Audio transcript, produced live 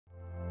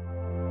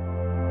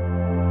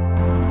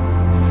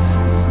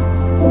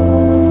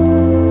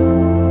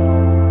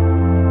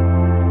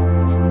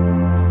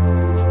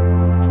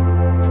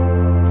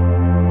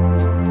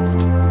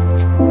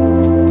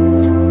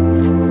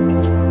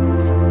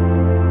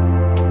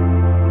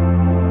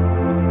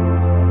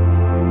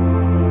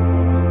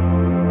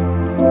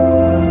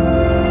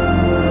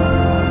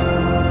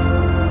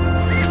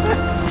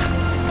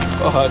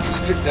hard to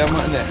stick down,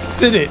 wasn't it?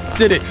 Did it?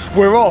 Did it?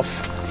 We're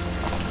off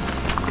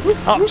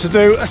up to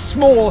do a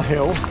small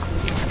hill.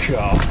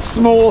 God,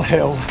 small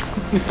hill.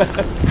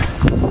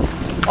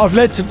 I've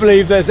led to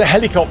believe there's a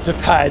helicopter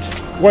pad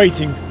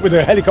waiting, with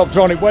a helicopter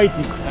on it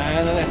waiting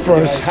for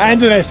us,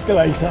 and an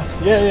escalator.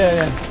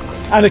 Yeah.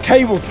 And a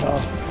cable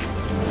car.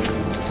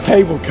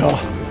 Cable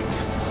car.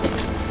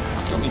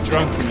 Got me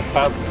drunk in the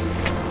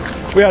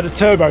pubs. We had a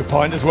turbo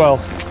pint as well.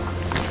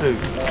 2.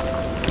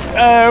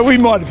 We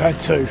might have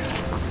had 2.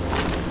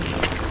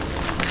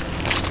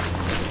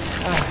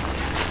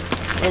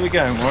 Where are we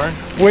going, Warren?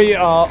 We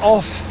are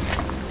off.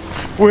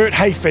 We're at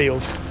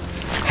Hayfield.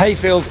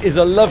 Hayfield is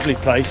a lovely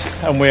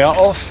place, and we are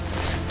off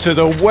to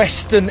the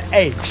western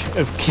edge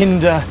of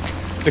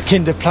the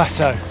Kinder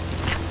Plateau.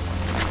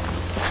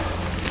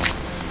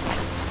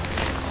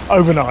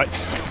 Overnight,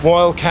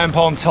 wild camp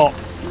on top.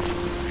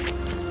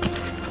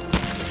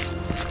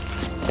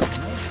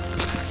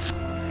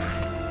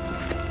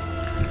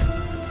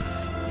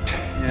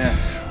 Yeah.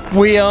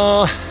 We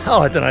are,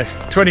 I don't know,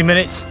 20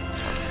 minutes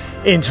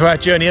into our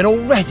journey, and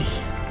already,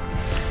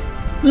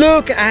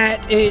 look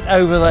at it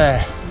over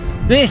there.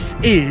 This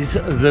is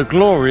the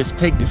glorious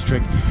Peak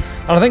District,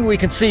 and I think we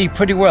can see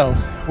pretty well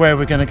where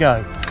we're going to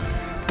go.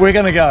 We've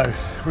got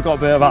a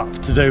bit of up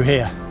to do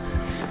here.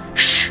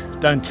 Shh,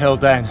 don't tell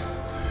Dan.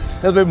 A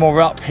little bit more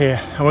up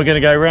here, and we're going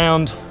to go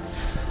round.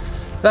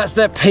 That's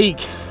that peak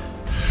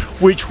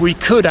which we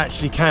could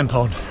actually camp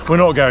on. We're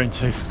not going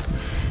to,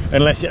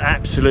 unless it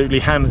absolutely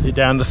hammers it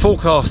down. The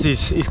forecast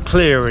is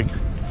clearing,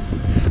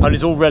 and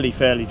it's already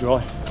fairly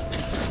dry.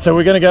 So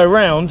we're going to go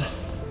round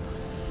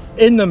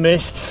in the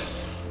mist.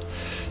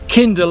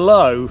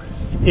 Kinderlow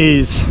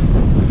is,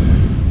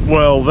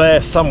 well,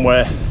 there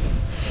somewhere.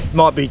 It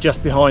might be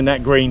just behind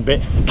that green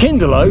bit.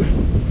 Kinderlow,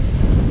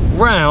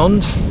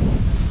 round.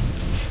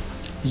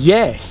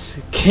 Yes,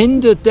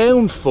 Kinder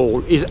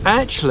Downfall is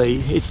actually,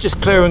 it's just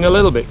clearing a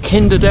little bit.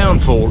 Kinder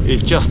Downfall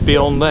is just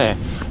beyond there.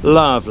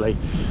 Lovely.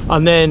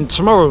 And then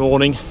tomorrow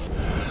morning,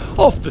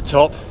 off the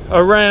top,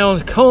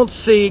 around, can't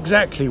see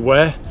exactly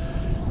where,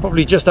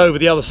 probably just over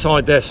the other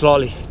side there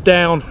slightly,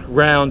 down,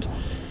 round,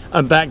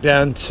 and back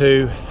down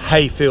to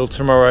Heyfield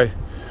tomorrow.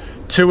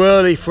 Too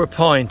early for a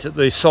pint at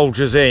the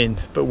Soldiers Inn,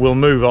 but we'll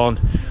move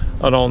on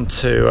and on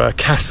to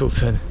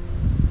Castleton.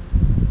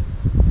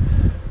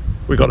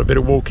 We've got a bit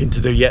of walking to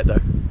do yet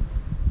though.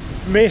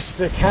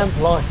 Mr.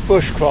 Camplife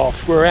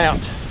Bushcraft, we're out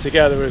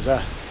together as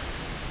a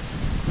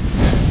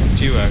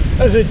duo.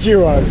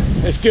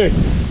 It's good.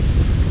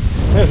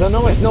 There's a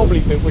nice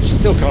knobbly bit which I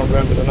still can't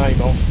remember the name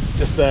of,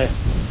 just there,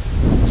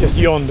 just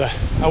yonder,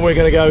 and we're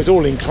going to go, it's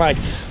all in clag,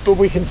 but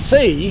we can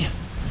see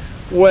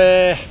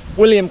where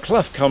William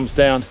Clough comes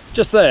down,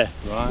 just there.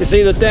 Right. You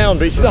see the down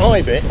bit, you see the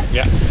high bit?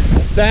 Yeah.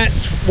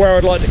 That's where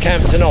I'd like to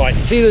camp tonight.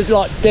 You see the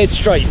like dead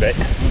straight bit?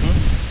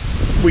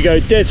 Mm-hmm. We go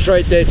dead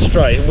straight,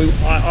 and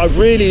I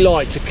really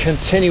like to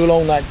continue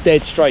along that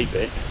dead straight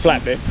bit,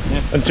 flat bit,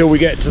 until we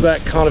get to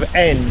that kind of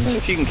end. Well,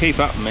 if you can keep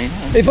up with me.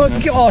 If I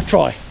can, I'll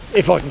try.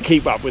 If I can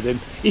keep up with him.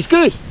 He's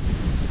good.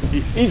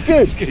 He's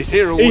good. He's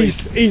here all week.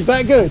 He's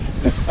that good.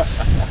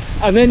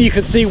 And then you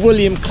can see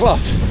William Clough.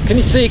 Can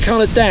you see it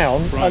kind of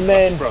down? Brian and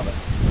then brother.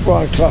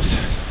 Brian Clough's,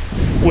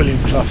 William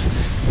Clough.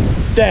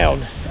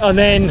 Down, and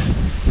then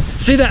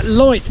see that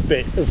light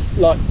bit of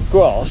like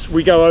grass,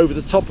 we go over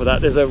the top of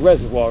that, there's a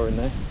reservoir in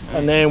there,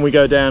 and then we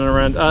go down and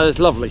around. Oh, it's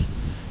lovely.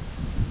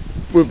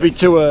 Would be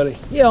too early.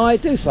 Yeah, I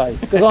do say,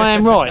 because I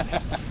am right.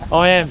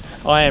 I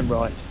am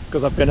right,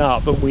 because I've been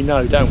up, but we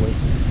know, don't we,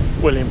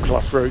 William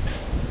Clough route.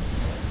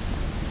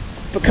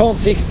 But can't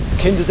see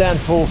Kinder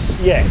Downfall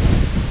yet,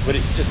 but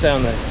it's just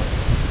down there.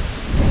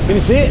 Can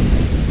you see it?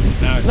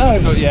 No,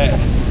 not yet.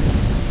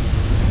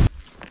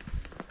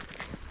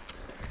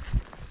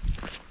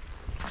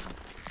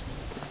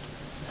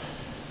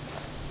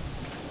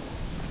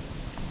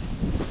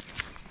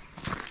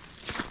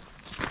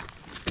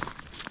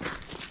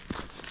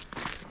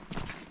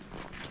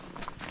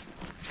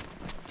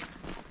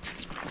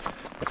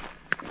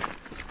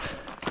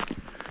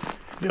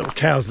 Little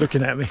cow's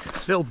looking at me,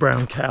 little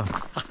brown cow.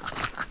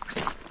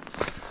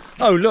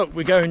 Oh look,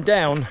 we're going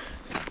down.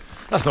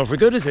 That's not very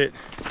good, is it?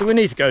 Do we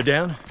need to go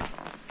down?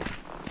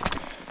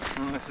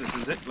 Unless it's a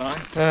zip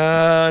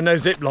line. No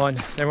zip line.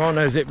 There are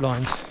no zip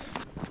lines.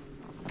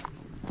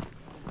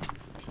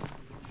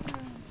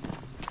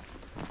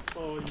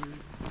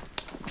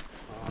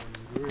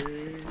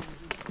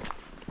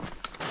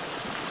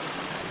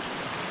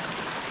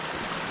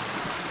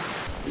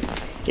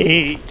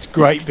 It's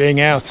great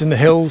being out in the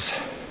hills.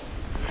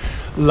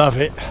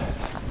 Love it.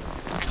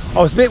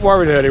 I was a bit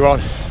worried earlier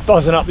on,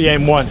 buzzing up the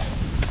M1,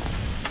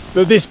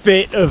 that this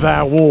bit of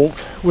our walk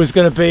was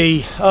going to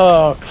be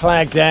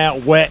clagged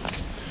out, wet,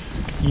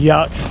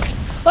 yuck.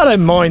 I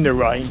don't mind the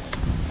rain,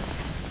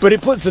 but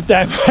it puts a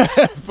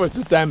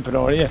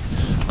dampener on it. Yeah,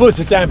 puts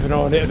a dampener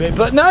on it a bit.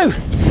 But no,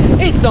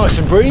 it's nice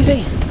and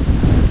breezy.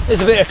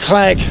 There's a bit of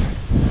clag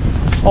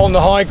on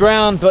the high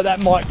ground, but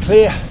that might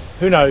clear.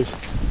 Who knows?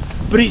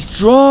 But it's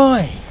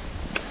dry.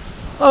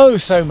 Oh,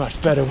 so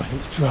much better when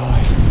it's dry.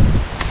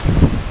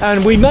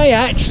 and we may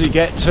actually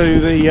get to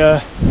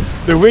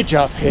the ridge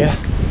up here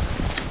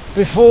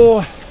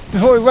before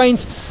it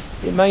rains.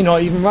 It may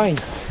not even rain,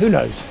 who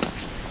knows.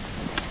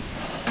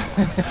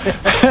 I'm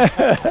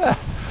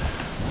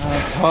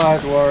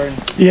tired, Warren.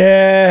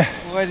 Yeah.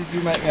 Why did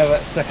you make me have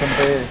that second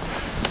beer?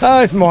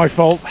 Oh, it's my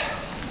fault.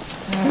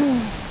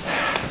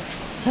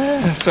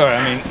 Sorry,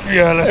 I mean,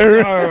 yeah, let's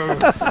go.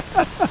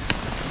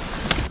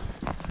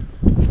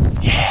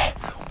 Yeah,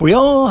 we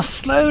are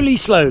slowly,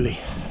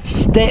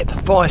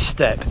 step by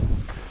step,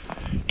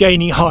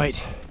 gaining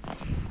height,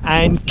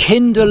 and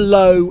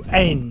Kinderlow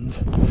End,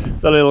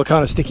 the little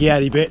kind of sticky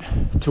addy bit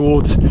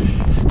towards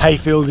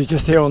Heyfield, is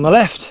just here on the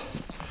left.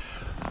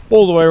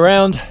 All the way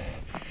around,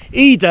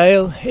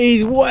 Edale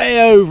is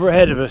way over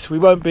ahead of us. We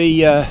won't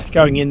be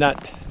going in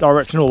that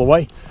direction all the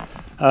way.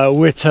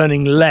 We're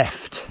turning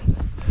left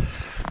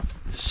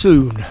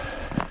soon,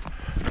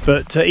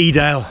 but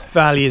Edale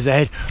Valley is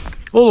ahead.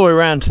 All the way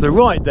around to the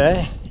right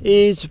there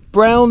is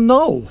Brown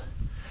Knoll.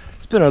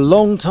 It's been a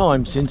long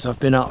time since I've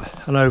been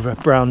up and over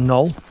Brown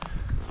Knoll.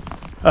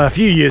 A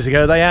few years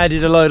ago they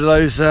added a load of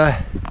those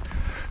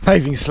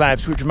paving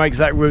slabs, which makes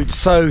that route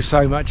so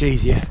much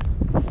easier.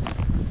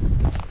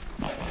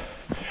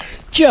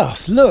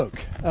 Just look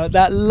at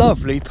that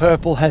lovely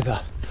purple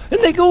heather.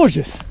 Isn't it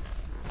gorgeous?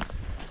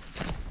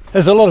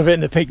 There's a lot of it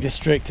in the Peak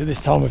District at this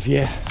time of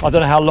year. I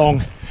don't know how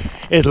long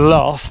it'll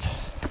last.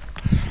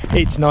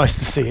 It's nice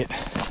to see it.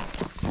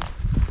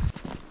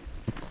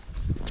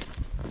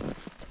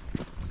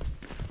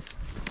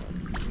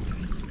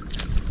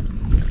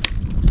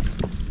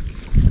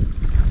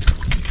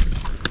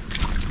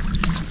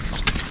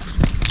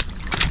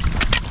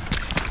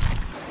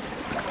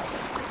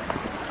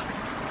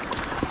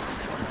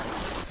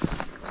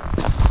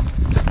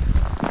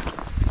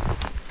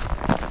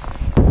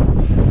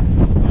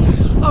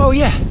 Oh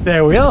yeah,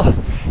 there we are,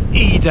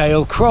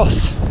 Edale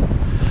Cross.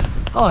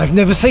 Oh, I've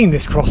never seen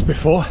this cross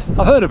before.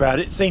 I've heard about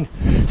it, seen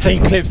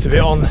clips of it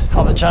on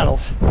other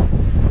channels,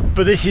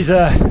 but this is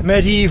a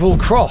medieval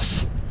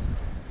cross,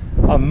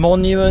 a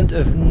monument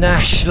of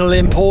national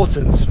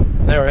importance.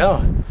 There we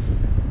are.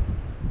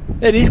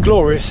 It is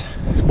glorious,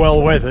 it's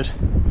well weathered.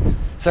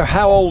 So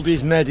how old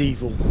is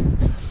medieval?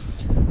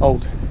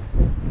 Old.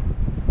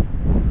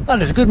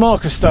 And it's a good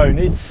marker stone.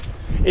 It's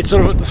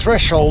sort of at the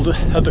threshold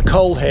at the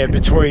coal here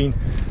between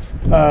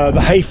the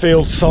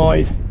Heyfield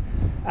side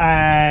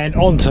and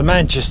onto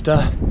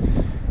Manchester,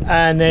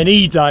 and then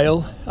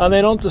Edale, and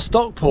then onto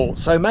Stockport.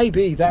 So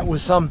maybe that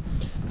was some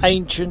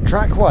ancient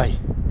trackway.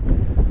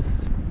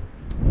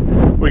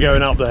 We're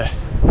going up there.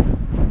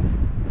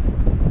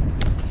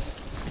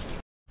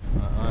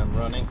 I'm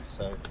running,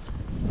 so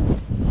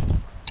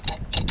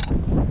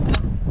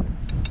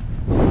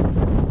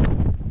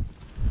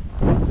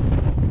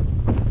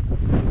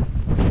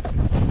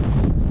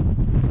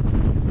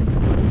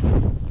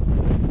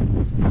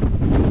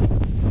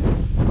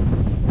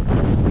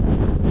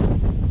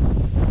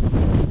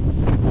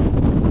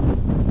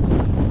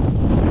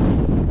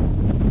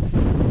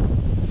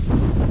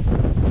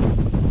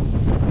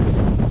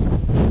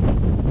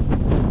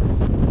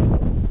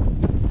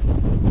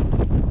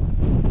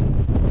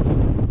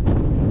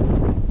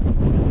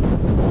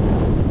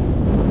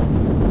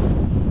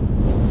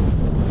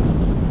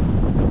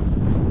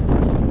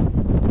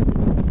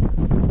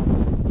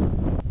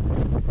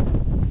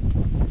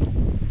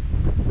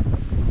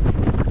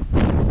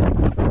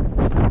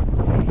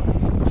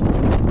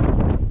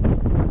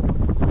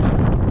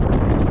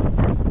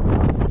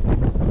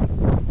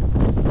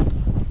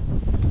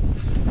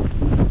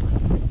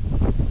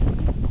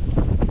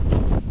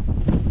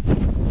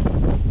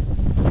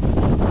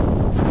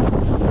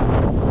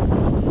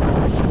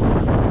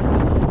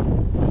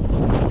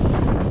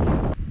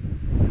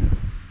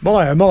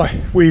My oh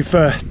my, we've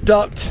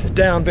ducked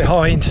down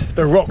behind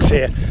the rocks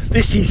here.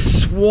 This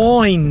is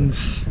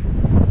Swine's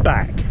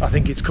Back, I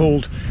think it's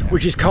called,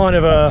 which is kind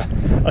of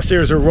a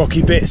series of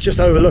rocky bits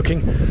just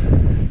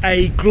overlooking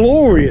a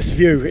glorious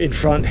view in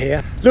front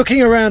here.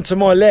 Looking around to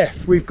my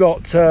left, we've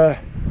got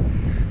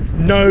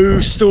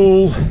no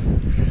stool,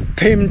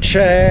 pim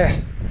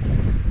chair,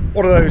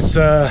 what are those,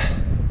 what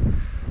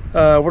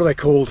are they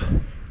called?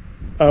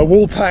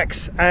 Wall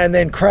packs, and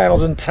then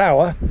crowd and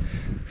tower.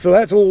 So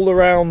that's all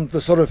around the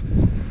sort of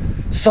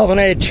southern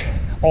edge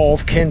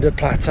of Kinder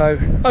Plateau,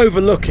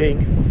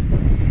 overlooking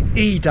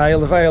Edale,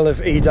 the Vale of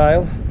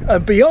Edale,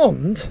 and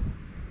beyond,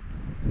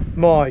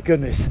 my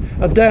goodness,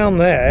 and down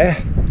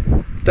there,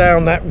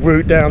 down that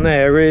route down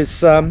there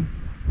is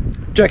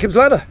Jacob's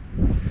Ladder.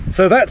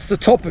 So that's the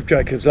top of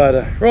Jacob's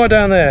Ladder, right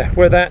down there,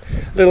 where that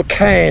little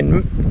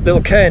cairn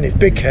is,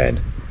 Big Cairn.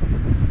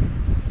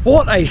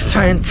 What a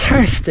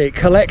fantastic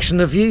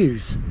collection of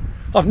views.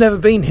 I've never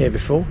been here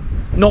before.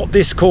 Not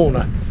this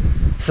corner,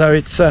 so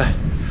it's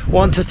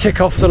one to tick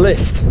off the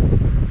list.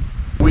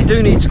 We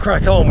do need to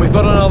crack on. We've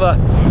got another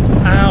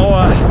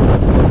hour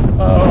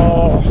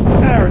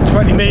and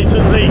 20 minutes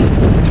at least,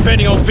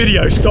 depending on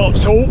video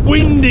stops. Oh,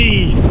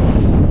 windy,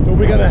 but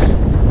we're gonna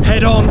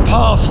head on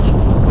past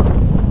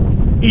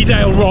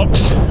Edale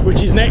Rocks,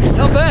 which is next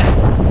up there.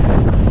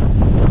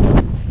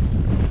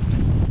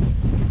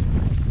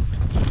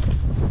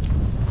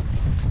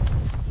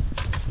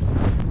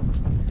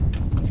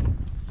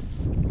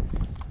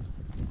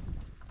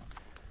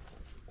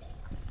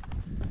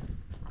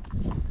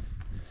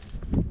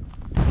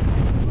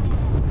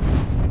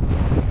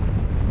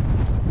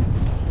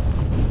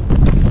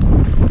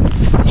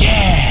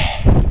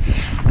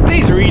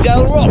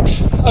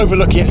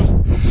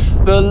 overlooking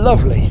the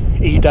lovely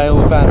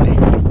Edale Valley.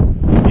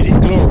 It is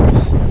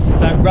glorious.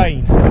 That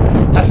rain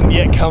hasn't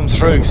yet come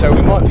through, so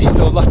we might be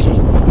still lucky.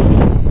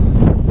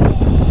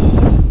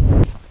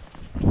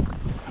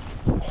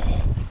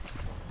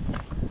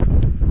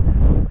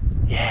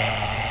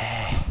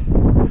 Yeah.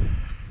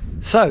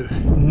 So,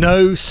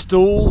 no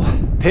stool,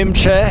 pim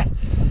chair,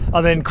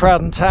 and then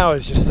Crowden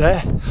Tower's just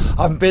there.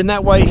 I haven't been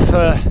that way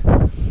for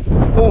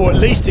at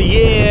least a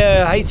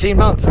year, 18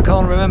 months, I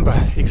can't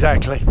remember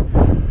exactly.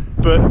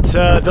 But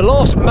the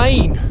last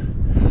main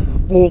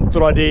walk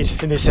that I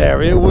did in this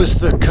area was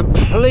the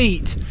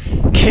complete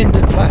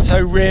Kinder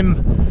Plateau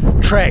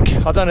Rim trek.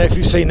 I don't know if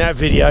you've seen that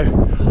video.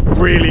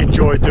 Really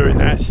enjoyed doing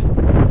that.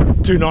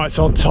 2 nights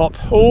on top,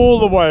 all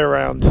the way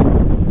around.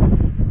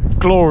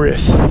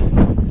 Glorious.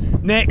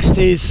 Next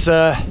is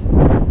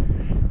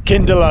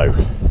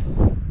Kinderlow.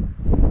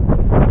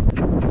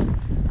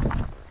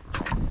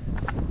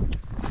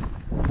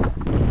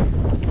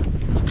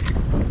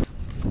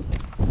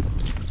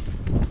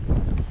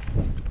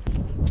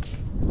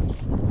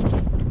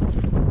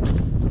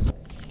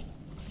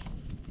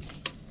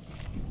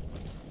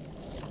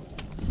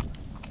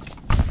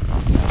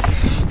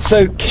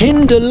 So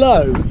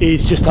Kinderlow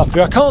is just up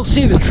here. I can't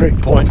see the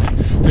trig point.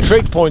 The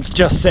trig point's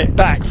just set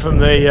back from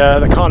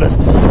the kind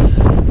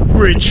of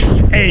ridge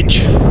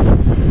edge.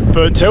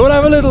 But we'll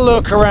have a little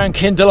look around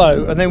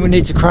Kinderlow and then we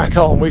need to crack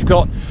on. We've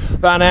got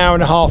about an hour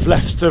and a half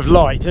left of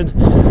light and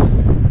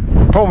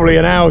probably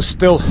an hour's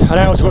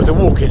worth of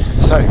walking.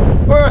 So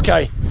we're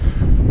okay,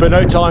 but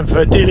no time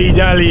for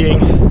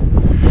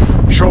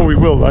dilly-dallying. Sure we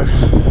will though.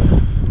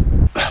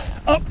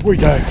 Up we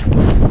go.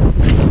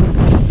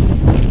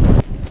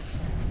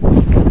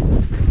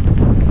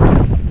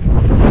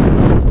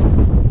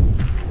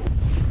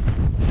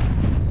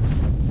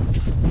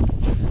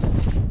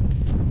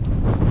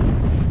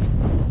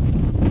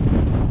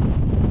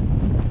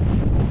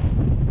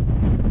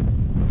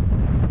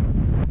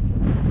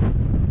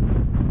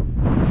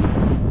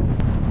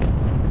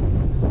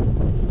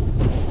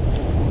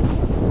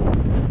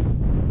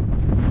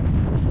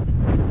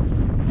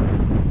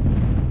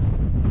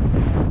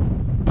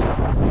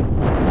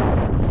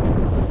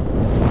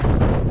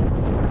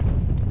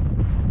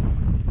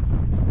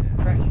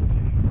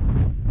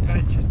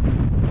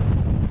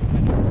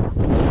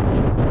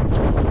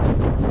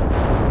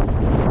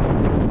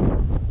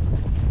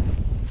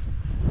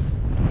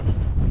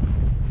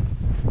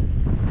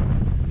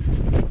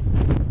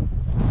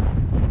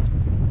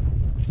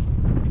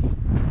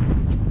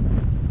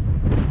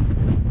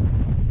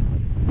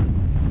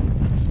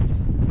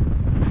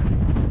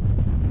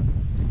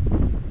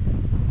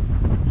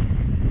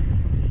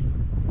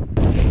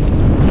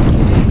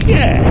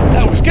 Yeah,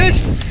 that was good.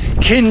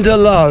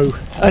 Kinderlow,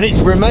 and it's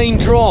remained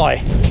dry,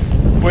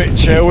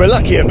 which we're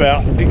lucky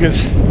about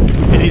because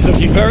it is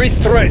looking very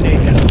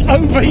threatening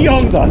over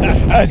yonder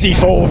as he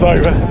falls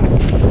over.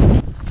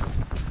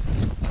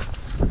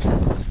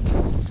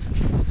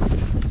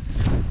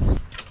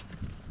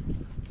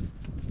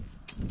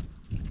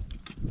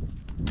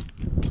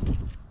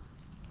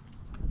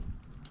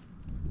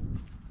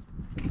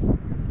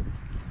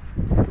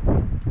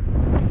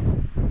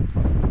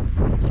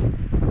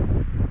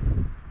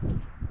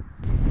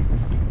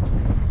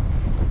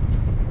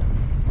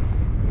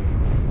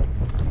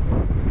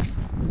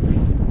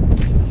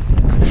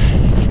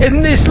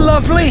 Isn't this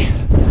lovely?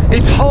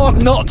 It's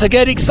hard not to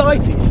get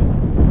excited.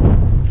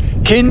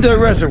 Kinder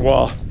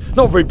Reservoir.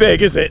 Not very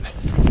big, is it?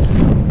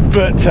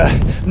 But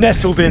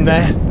nestled in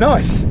there.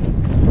 Nice.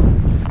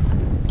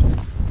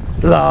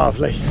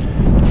 Lovely.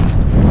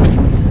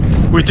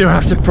 We do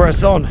have to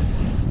press on.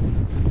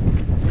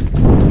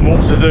 More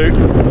to do.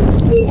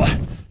 Ooh.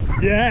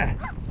 Yeah.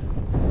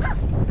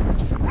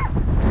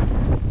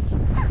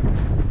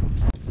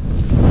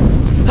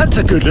 That's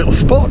a good little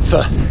spot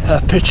for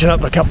pitching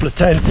up a couple of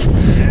tents,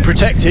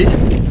 protected.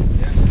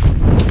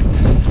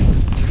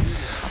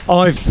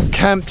 I've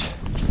camped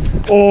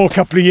a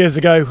couple of years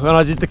ago when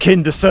I did the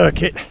Kinder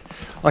circuit.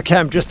 I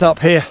camped just up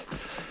here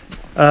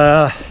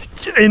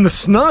in the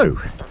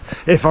snow,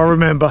 if I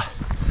remember.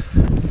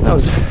 That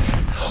was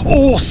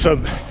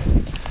awesome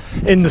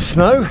in the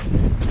snow.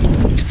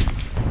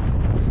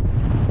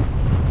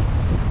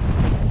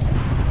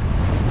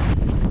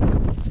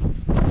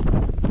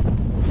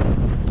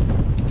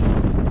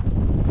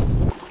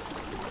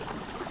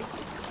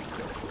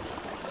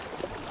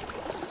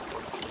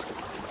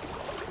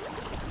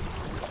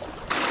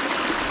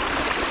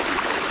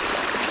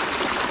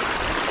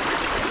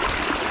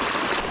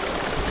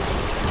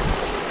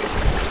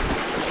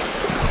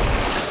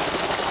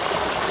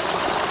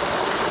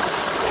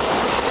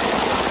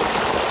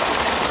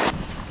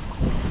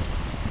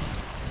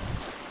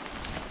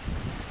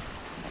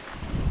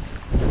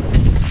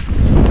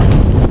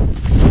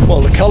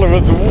 Well, the colour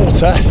of the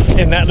water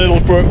in that little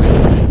brook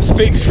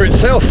speaks for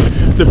itself.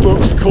 The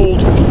brook's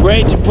called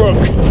Red Brook.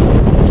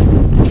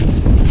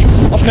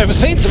 I've never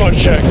seen so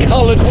much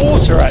coloured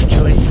water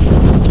actually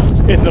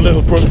in the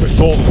little brook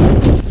before.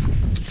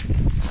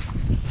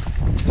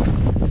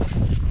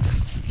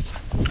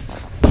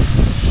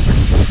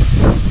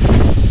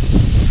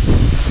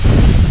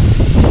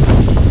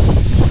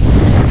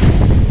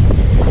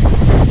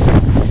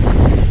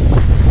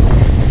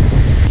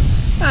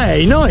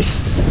 Hey, nice.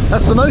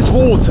 That's the most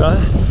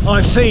water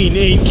I've seen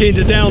in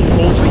Kinder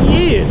Downfall for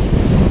years.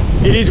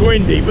 It is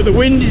windy, but the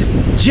wind is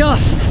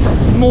just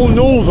more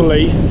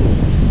northerly,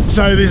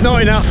 so there's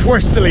not enough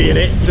westerly in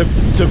it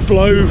to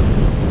blow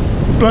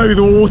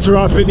the water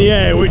up in the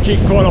air, which it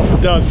quite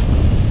often does.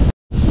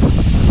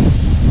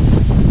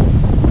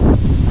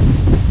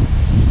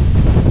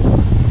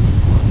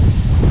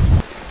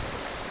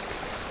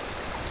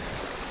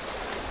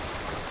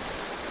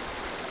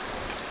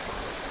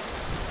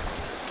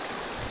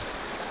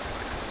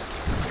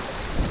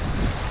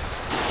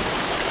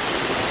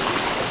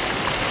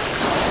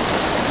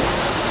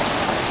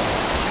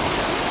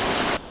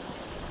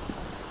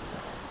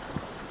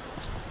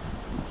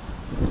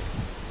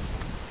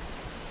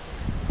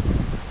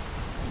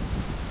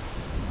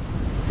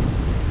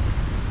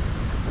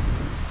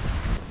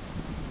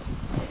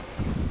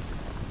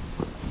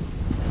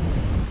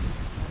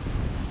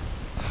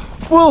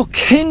 Well,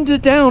 Kinder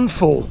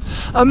Downfall,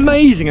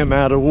 amazing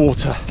amount of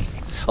water.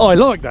 I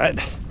like that.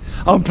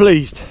 I'm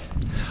pleased,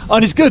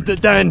 and it's good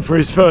that Dan, for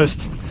his first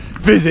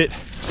visit,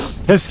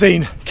 has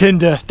seen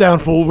Kinder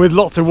Downfall with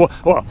lots of water,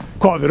 well,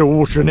 quite a bit of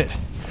water in it.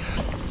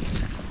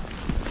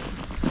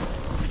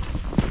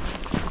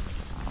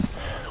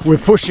 We're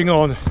pushing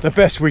on the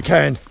best we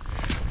can.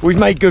 We've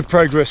made good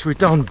progress. We've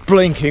done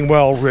blinking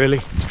well,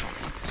 really.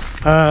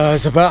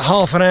 There's about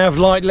half an hour of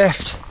light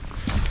left,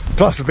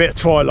 plus a bit of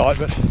twilight,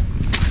 but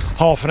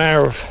half an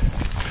hour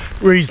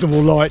of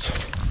reasonable light.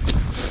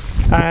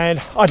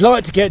 And I'd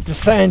like to get to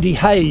Sandy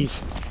Haze,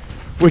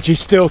 which is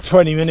still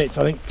 20 minutes,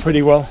 I think,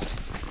 pretty well.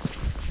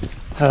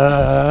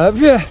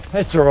 Yeah,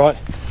 that's all right.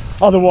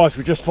 Otherwise,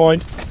 we just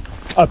find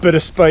a bit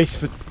of space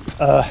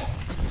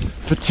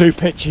for 2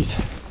 pitches.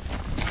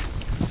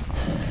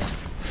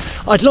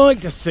 I'd like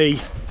to see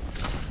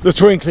the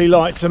twinkly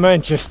lights of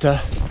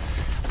Manchester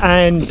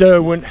and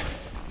Derwent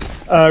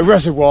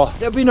Reservoir.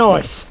 That'd be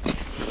nice.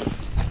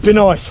 Be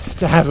nice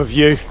to have a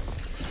view.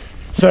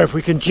 So if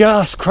we can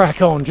just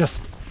crack on just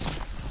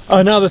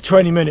another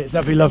 20 minutes,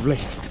 that'd be lovely.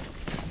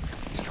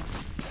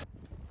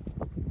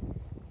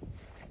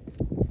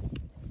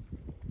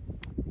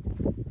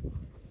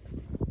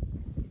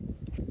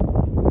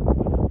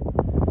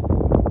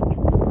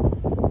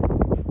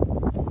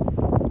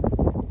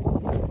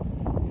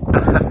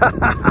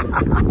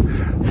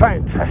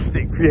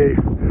 Fantastic view.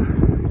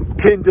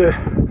 Kinder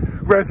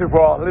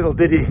Reservoir, little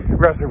ditty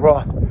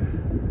reservoir.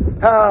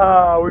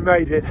 Ah, we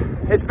made it.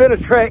 It's been a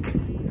trek.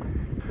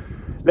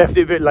 Left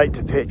it a bit late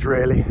to pitch,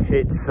 really.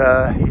 It's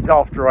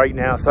after 8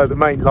 now, so the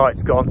main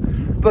light's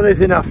gone, but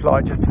there's enough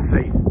light just to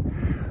see.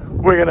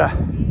 We're gonna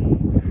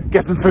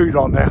get some food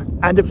on now,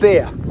 and a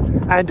beer,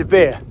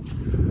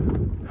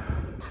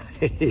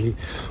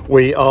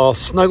 We are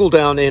snuggled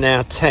down in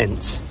our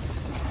tents.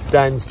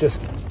 Dan's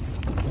just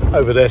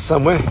over there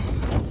somewhere,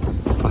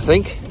 I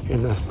think.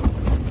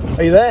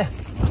 Are you there?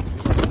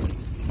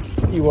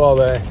 You are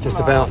there, just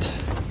about.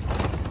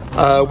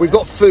 We've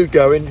got food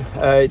going.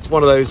 It's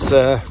one of those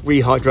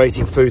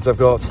rehydrating foods I've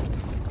got.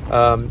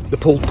 The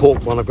pulled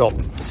pork one I've got.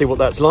 See what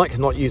that's like. I've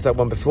not used that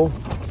one before.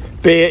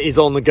 Beer is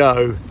on the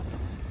go.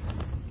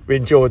 We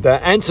enjoyed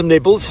that. And some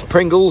nibbles,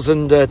 Pringles,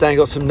 and Dan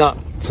got some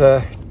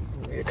kind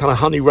of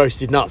honey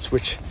roasted nuts,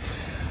 which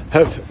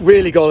have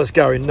really got us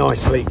going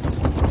nicely.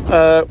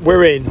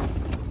 We're in.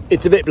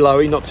 It's a bit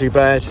blowy, not too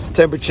bad.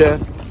 Temperature,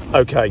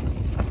 okay.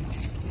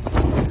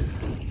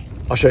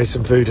 I'll show you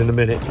some food in a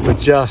minute. We're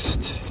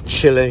just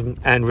chilling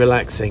and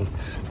relaxing.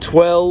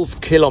 12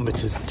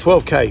 kilometers,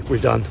 12k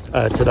we've done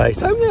today,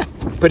 so yeah,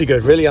 pretty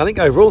good really, I think,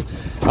 overall.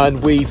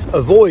 And we've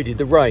avoided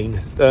the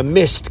rain. The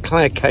mist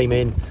cloud came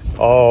in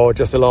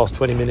just the last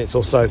 20 minutes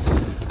or so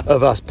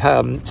of us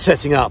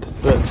setting up,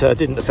 but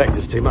didn't affect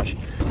us too much.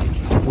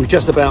 We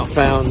just about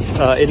found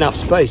enough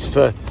space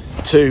for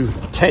 2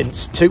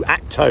 tents, 2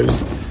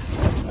 actos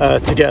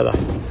together.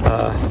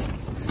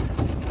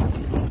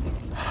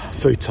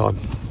 Food time.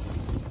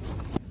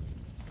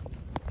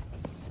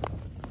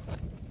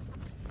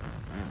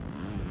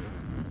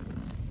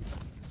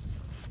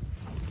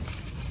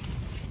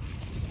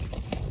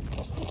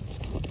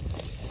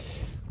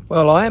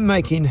 Well, I am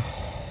making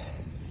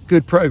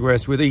good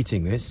progress with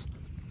eating this.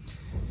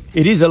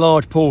 It is a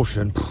large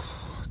portion.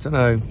 I don't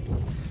know.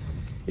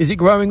 Is it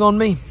growing on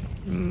me?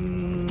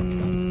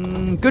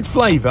 Good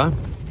flavour,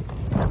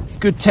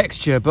 good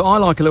texture, but I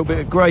like a little bit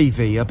of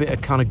gravy, a bit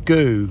of kind of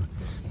goo.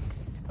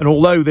 And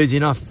although there's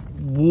enough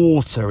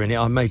water in it,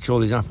 I made sure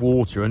there's enough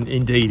water, and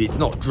indeed it's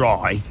not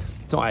dry.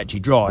 It's not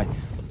actually dry.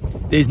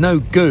 There's no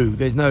goo.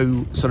 There's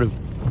no sort of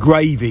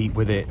gravy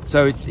with it.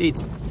 So it's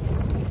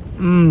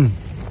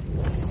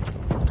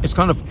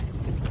kind of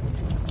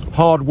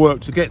hard work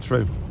to get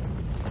through.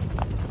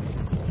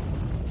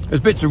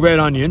 There's bits of red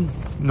onion,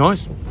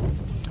 nice,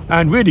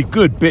 and really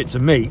good bits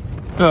of meat.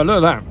 Oh,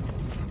 look at that.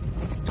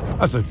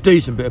 That's a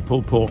decent bit of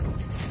pulled pork.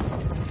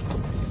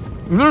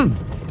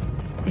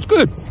 It's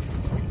good.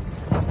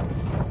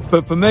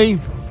 But for me,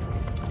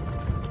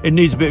 it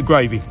needs a bit of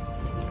gravy.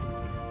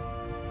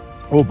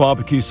 Or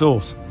barbecue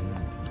sauce.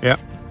 Yeah.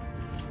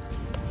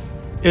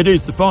 It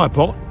is the fire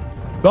pot.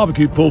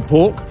 Barbecue pulled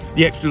pork.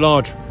 the extra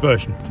large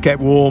version.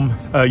 Kept warm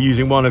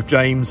using one of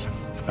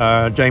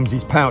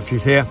James's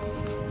pouches here,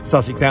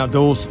 Sussex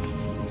Outdoors.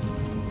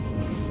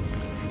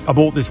 I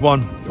bought this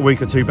one a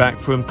week or two back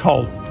from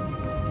Cole,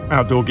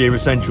 Outdoor Gear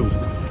Essentials.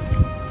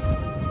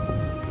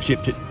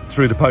 Shipped it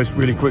through the post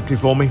really quickly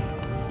for me.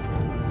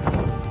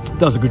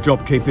 Does a good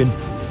job keeping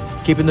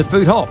the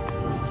food hot.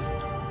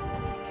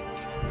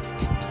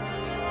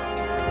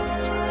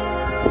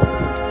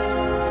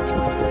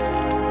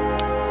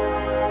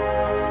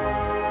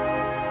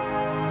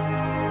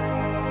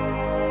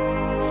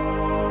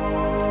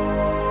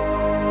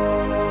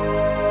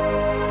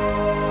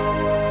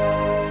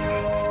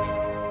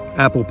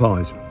 Apple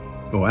pies,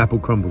 or apple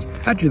crumbles.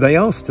 Actually, they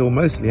are still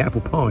mostly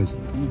apple pies.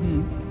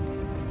 Mm-hmm.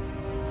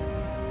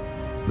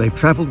 They've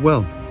travelled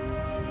well. Like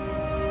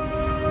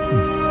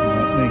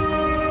me.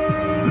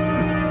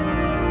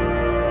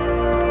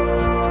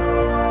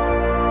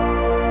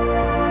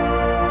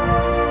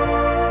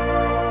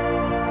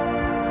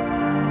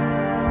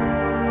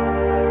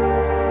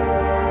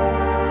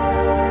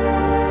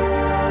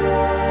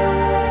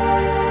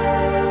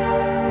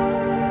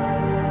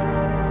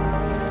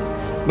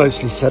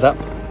 Mostly set up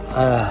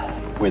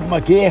with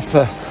my gear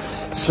for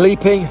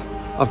sleeping.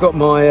 I've got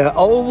my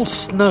old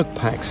Snug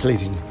Pack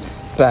sleeping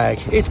bag.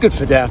 It's good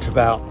for down to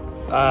about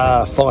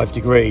 5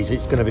 degrees.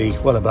 It's going to be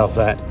well above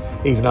that,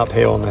 even up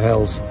here on the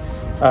hills.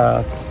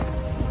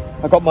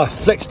 I've got my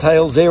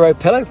Flextail Zero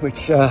pillow,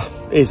 which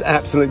is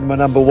absolutely my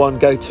 #1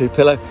 go-to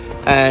pillow,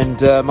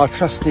 and my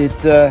trusted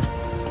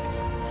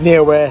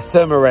Neoware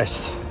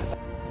Thermarest.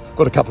 I've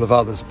got a couple of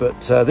others, but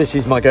this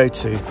is my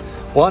go-to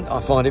one.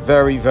 I find it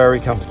very, very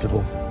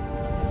comfortable.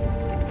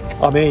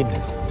 I'm in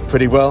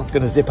pretty well.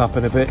 Going to zip up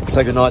in a bit,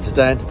 say goodnight to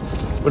Dan.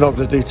 We're not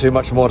going to do too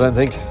much more, I don't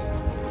think.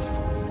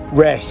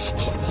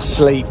 Rest,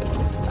 sleep,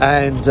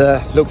 and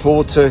look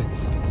forward to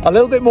a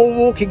little bit more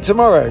walking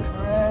tomorrow.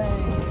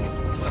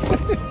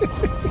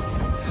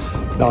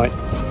 Night.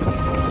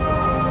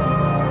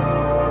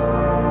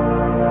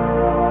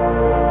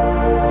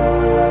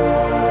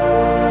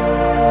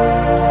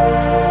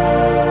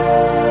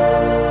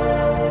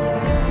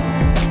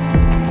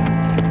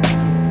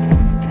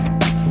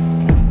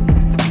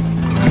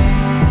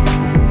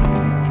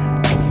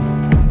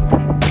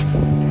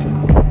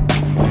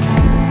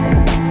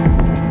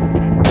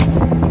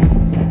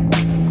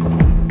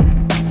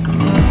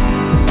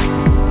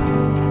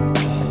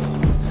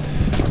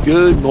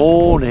 Good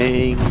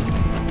morning.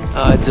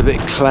 It's a bit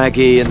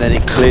claggy and then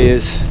it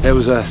clears. There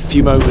was a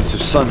few moments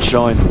of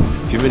sunshine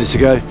a few minutes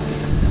ago.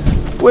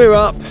 We're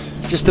up,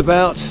 just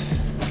about,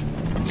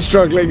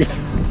 struggling. Didn't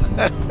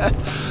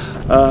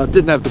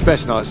have the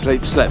best night's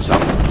sleep, slept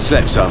some.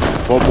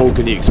 What more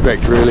can you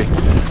expect, really?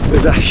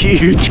 There's a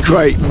huge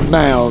great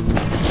mound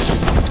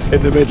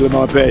in the middle of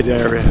my bed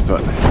area,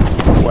 but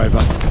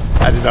whatever,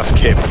 had enough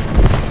kip.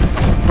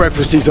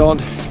 Breakfast is on.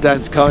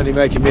 Dan's kindly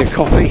making me a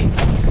coffee.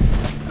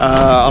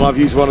 And I've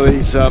used one of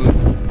these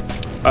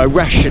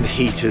ration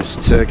heaters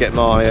to get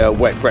my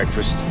wet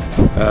breakfast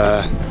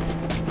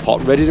hot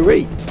and ready to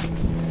eat.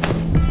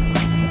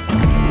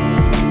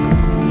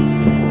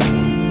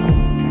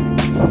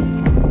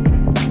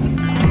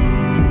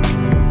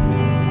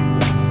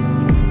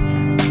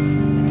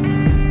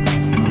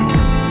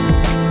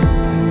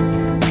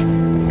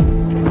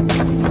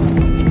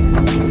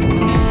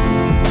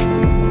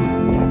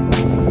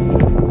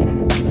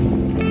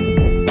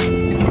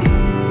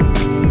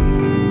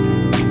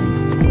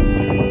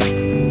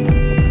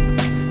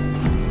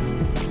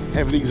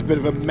 Everything's a bit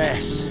of a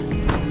mess.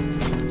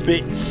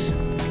 Bits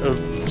of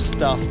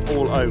stuff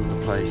all over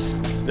the place.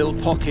 Little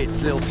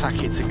pockets, little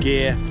packets of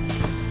gear,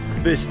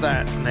 this,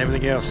 that, and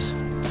everything else.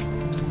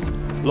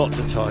 Lots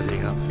of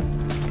tidying up.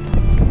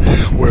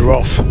 We're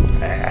off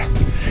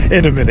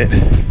in a minute.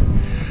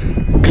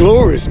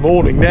 Glorious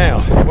morning now.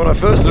 When I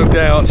first looked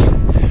out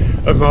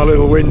of my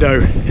little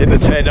window in the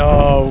tent,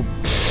 about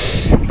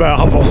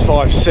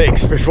 5:30,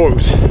 6, before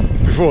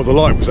the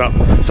light was up,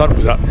 sun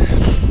was up.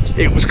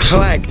 It was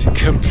clagged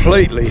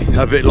completely,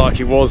 a bit like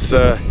it was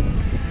at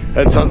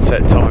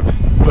sunset time.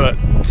 But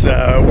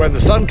when the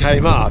sun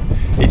came up,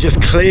 it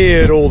just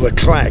cleared all the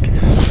clag.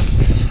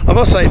 I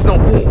must say it's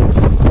not warm.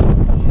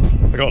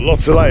 I got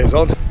lots of layers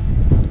on.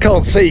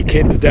 Can't see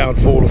Kinder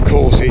Downfall, of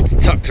course, it's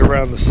tucked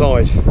around the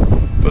side.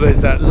 But there's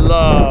that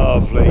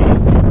lovely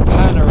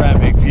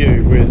panoramic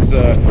view with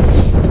the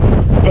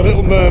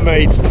Little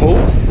Mermaid's pool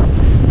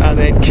and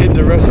then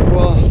Kinder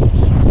Reservoir.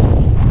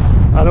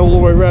 And all the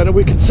way around, and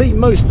we can see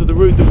most of the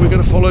route that we're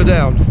going to follow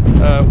down.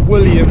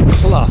 William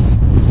Clough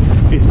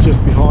is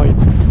just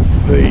behind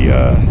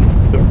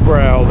the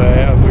brow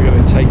there, and we're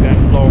going to take that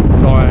long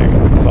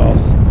diagonal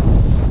path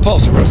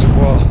past the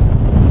reservoir,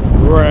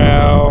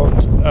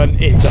 round and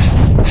into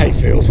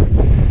Heyfield.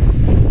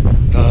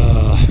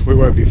 We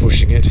won't be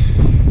pushing it.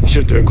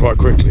 Should do it quite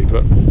quickly,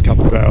 but a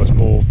couple of hours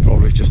more,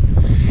 probably just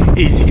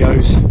easy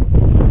goes.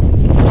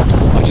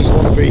 I just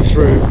want to be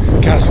through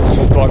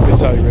Castleton by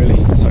midday, really,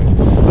 so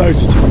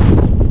loads of time.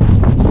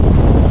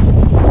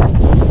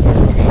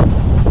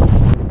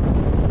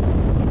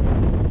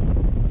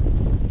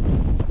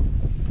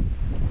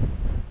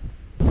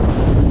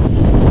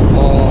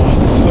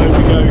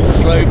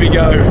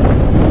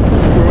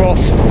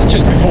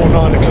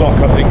 before 9 o'clock,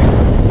 I think.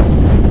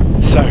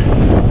 So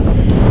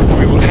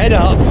we will head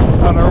up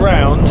and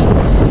around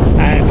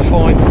and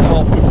find the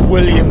top of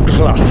William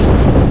Clough.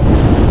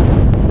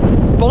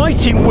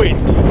 Biting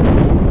wind,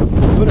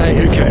 but hey,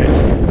 who cares?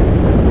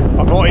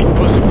 I might even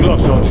put some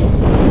gloves on.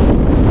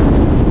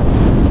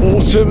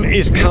 Autumn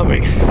is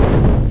coming.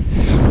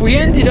 We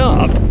ended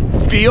up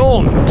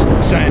beyond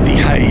Sandy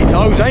Hayes.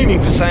 I was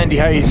aiming for Sandy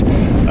Hayes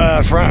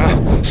for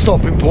our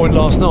stopping point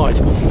last night,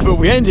 but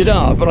we ended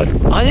up, but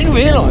I didn't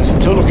realise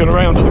until looking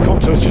around at the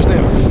contours just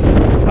now,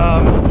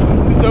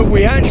 that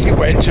we actually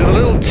went to the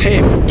little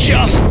tip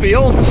just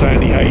beyond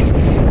Sandy Hayes.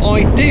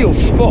 Ideal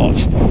spot,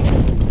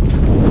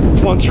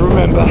 one to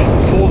remember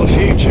for the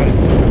future.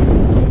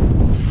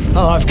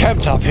 I've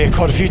camped up here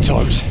quite a few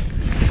times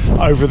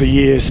over the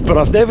years, but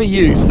I've never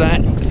used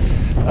that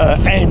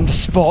end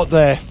spot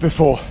there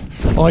before.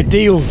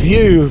 Ideal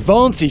view,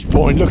 vantage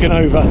point, looking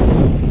over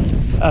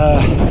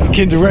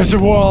Kinder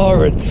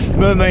Reservoir and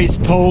Mermaid's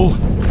Pool,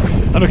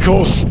 and of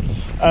course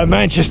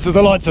Manchester,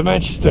 the lights of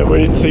Manchester. We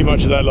didn't see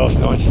much of that last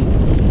night.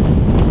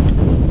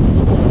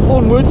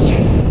 Onwards.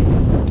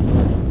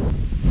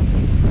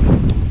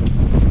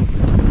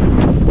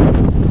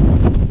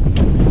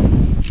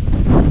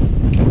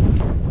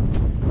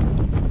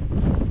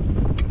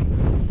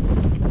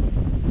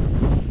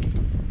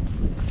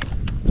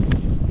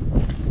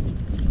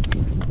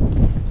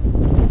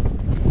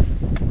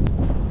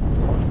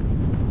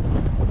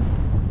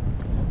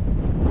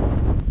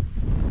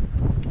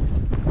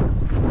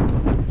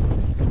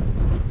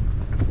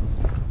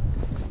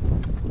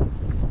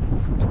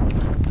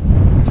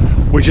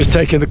 We're just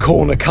taking the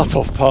corner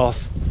cut-off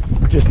path,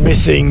 just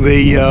missing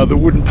the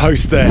wooden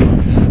post there,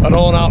 and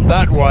on up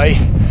that way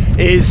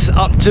is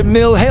up to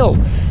Mill Hill.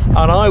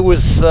 And I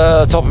was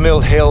top of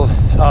Mill Hill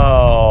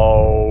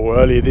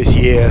earlier this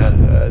year,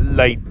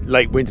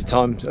 late winter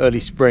time, early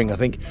spring I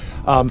think,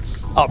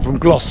 up from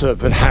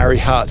Glossop and Harry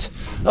Hut.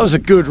 That was a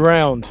good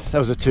round. That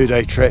was a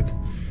 2-day trip.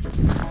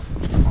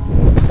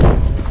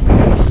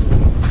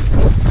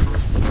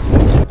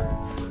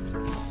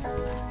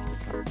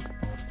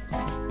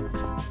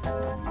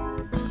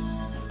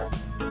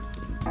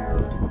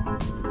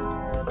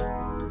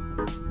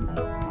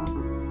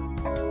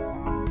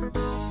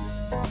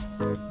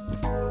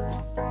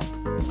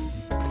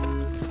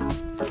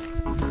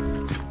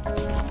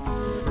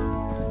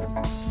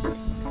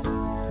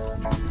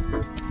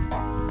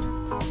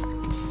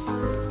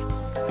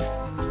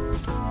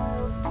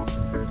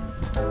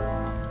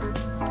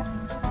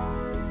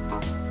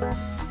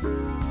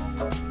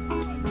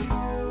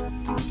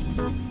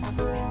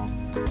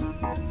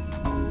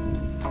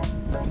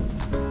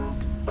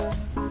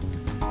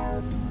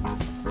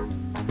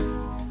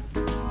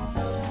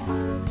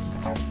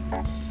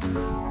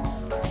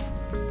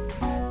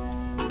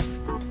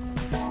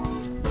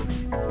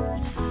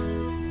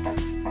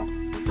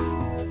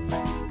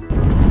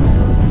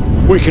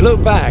 We can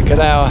look back at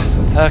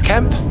our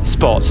camp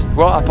spot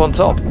right up on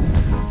top.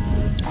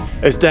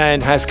 As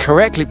Dan has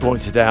correctly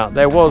pointed out,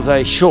 there was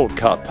a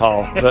shortcut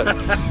path, but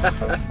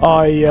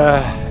I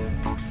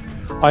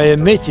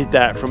omitted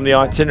that from the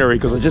itinerary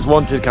because I just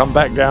wanted to come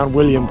back down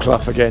William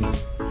Clough again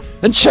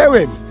and show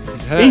him.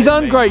 He's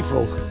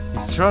ungrateful.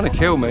 He's trying to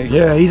kill me.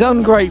 Yeah, he's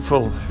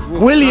ungrateful.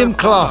 William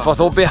Clough, I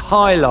thought, would be a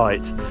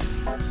highlight.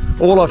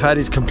 All I've had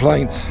is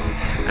complaints.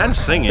 And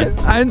singing.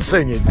 And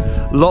singing.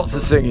 Lots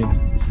of singing.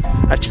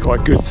 Actually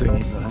quite good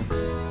singing though.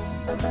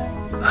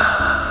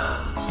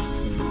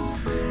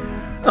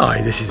 Oh,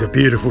 this is a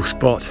beautiful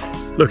spot,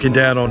 looking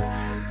down on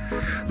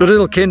the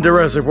little Kinder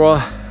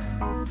Reservoir.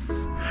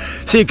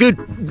 See a good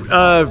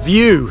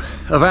view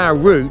of our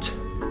route.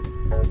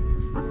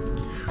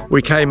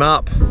 We came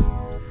up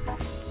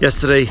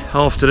yesterday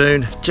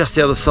afternoon, just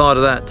the other side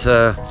of that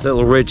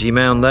little ridgy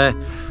mound there,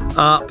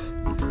 up,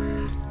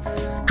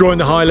 joined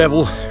the high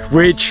level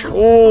ridge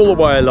all the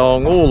way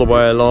along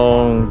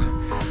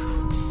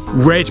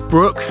Red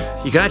Brook.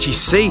 You can actually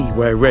see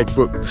where Red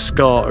Brook, the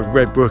scar of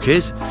Red Brook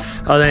is,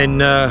 and then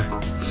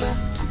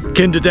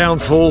Kinder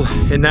Downfall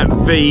in that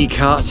V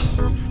cut.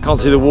 Can't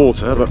see the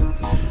water, but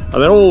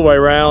and then all the way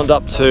around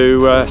up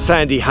to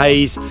Sandy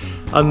Hayes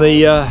and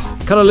the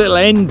kind of little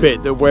end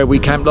bit that where we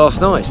camped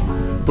last night.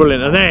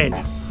 Brilliant. And then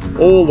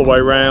all the way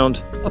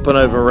round, up and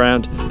over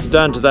around,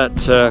 down to that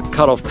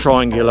cut-off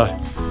triangular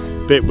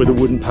bit with a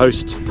wooden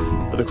post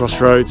at the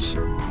crossroads,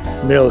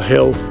 Mill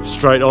Hill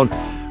straight on,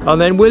 and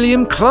then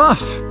William Clough.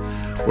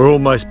 We're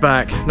almost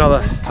back.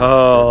 Another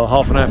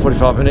half an hour,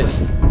 45 minutes.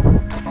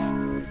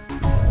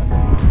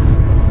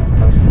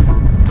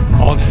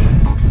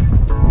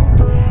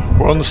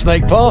 We're on the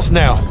snake path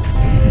now.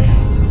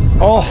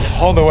 Off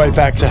on the way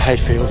back to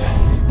Heyfield.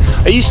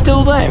 Are you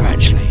still there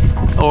actually?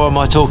 Or am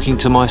I talking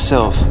to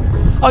myself?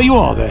 Oh, you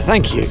are there,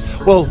 thank you.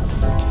 Well,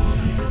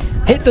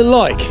 hit the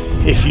like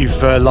if you've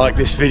liked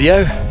this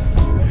video.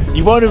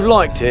 You won't have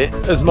liked it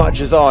as much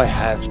as I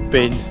have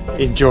been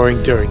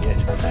enjoying doing it.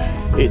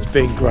 It's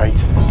been great.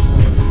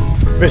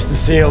 Mr.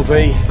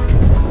 CLB.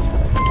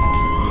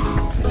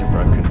 It's a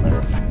broken.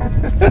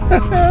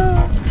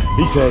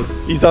 He says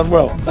he's done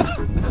well.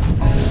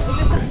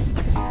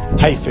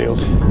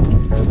 Hayfield,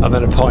 and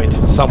then a pint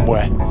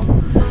somewhere.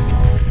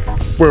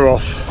 We're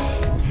off.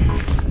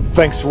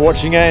 Thanks for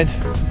watching and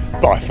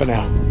bye for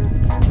now.